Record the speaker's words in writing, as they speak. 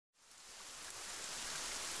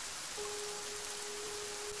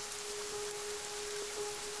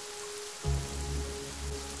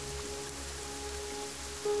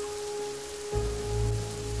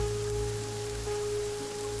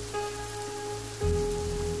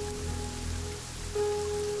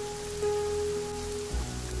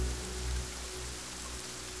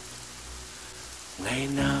Ngày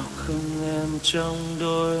nào không em trong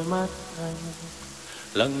đôi mắt anh,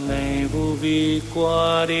 là ngày vô vi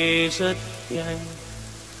qua đi rất nhanh.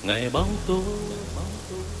 Ngày bóng tối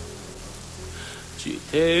chỉ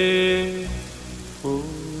thế thôi.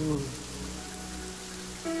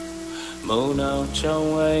 Màu nào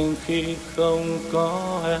trong anh khi không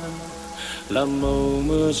có em, là màu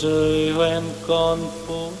mưa rơi hoen con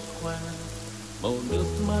phố quen. Màu nước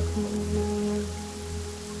mắt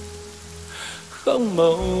không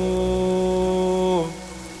màu,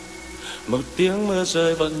 một tiếng mưa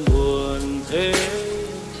rơi vẫn buồn thế.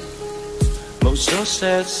 Màu gió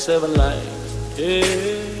xe vẫn lạnh thế.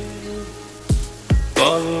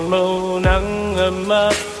 Còn màu nắng ấm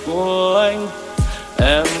áp của anh,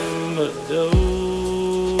 em ở đâu?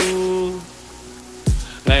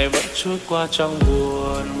 Ngày vẫn trôi qua trong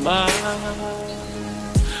buồn bã,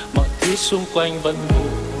 mọi thứ xung quanh vẫn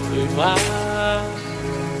vội vã.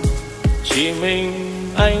 Chỉ mình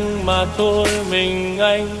anh mà thôi, mình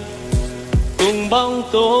anh cùng bóng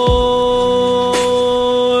tối.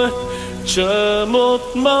 Chờ một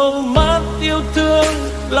màu mắt yêu thương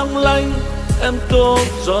long lanh, em tô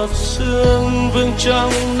giọt sương vương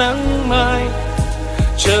trong nắng mai.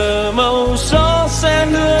 Chờ màu gió sẽ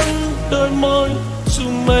hương đôi môi, dù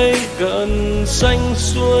mây gần xanh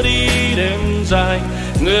xua đi đêm dài.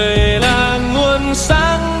 Người là nguồn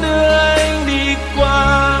sáng đưa anh đi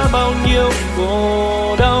qua bao nhiêu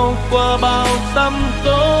khổ đau, qua bao tăm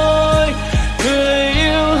tối. Người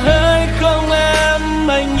yêu hay không em,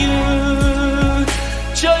 anh như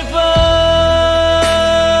chơi vơi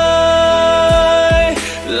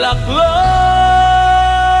lạc lối.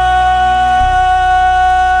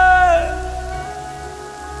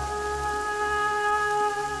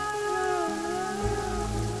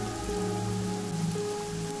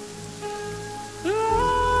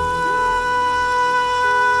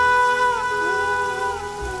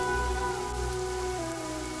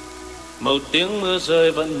 Màu tiếng mưa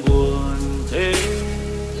rơi vẫn buồn thế,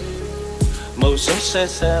 màu gió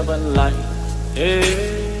xe vẫn lạnh thế.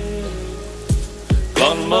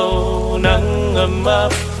 Còn màu nắng ấm áp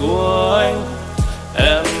của anh,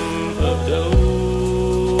 em ở đâu?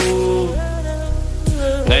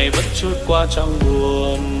 Ngày vẫn trôi qua trong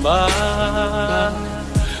buồn bã,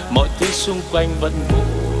 mọi thứ xung quanh vẫn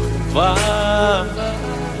vội vã.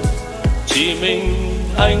 Chỉ mình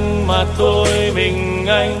anh mà thôi, mình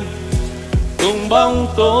anh cùng bóng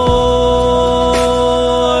tối.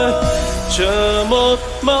 Chờ một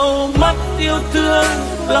màu mắt yêu thương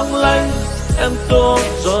long lanh, em tô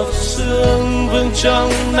giọt sương vương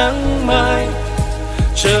trong nắng mai.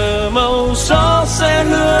 Chờ màu gió sẽ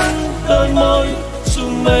hương đôi môi, dù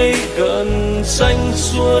mây gần xanh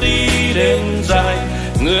xua đi đêm dài.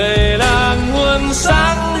 Người là nguồn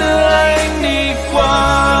sáng đưa anh đi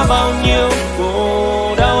qua bao nhiêu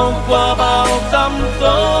khổ đau, qua bao tăm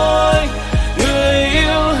tối. Người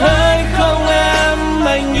yêu hay không em,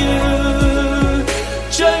 anh như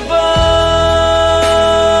chơi vơi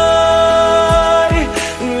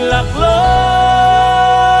lạc lối.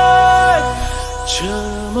 Chờ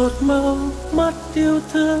một màu mắt yêu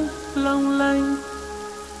thương long lanh,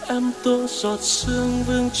 em tô giọt sương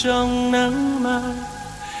vương trong nắng mai.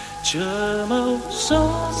 Chờ màu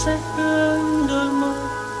gió sẽ hương đôi môi,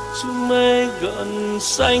 dù mây gần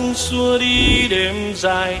xanh xua đi đêm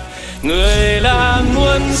dài. Người là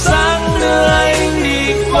nguồn sáng đưa anh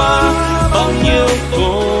đi qua bao nhiêu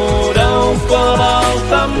khổ đau, qua bao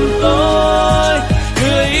tăm tối.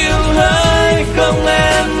 Người yêu hay không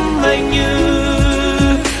em, anh như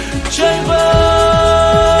chơi vơi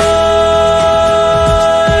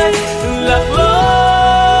lạc lối.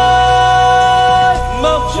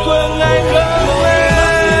 Mong quên ngày không em,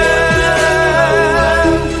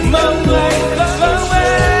 mong ngày không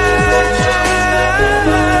em.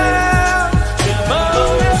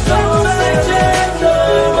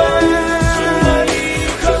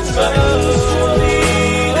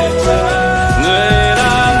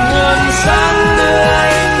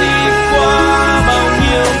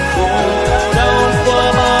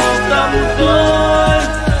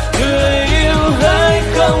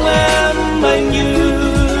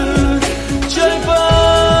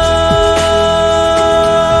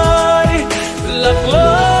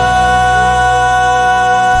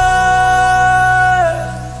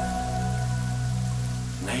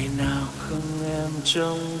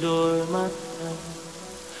 Trong đôi mắt anh,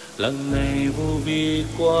 lần này vô vi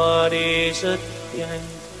qua đi rất nhanh.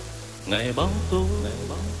 Ngày bóng tối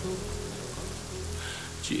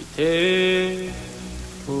chỉ thế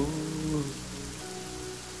thôi.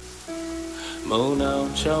 Màu nào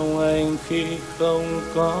trong anh khi không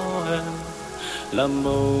có em, làm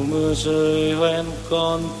màu mưa rơi hoen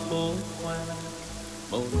con phố qua,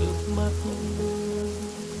 màu nước mắt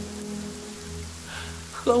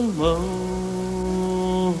không màu.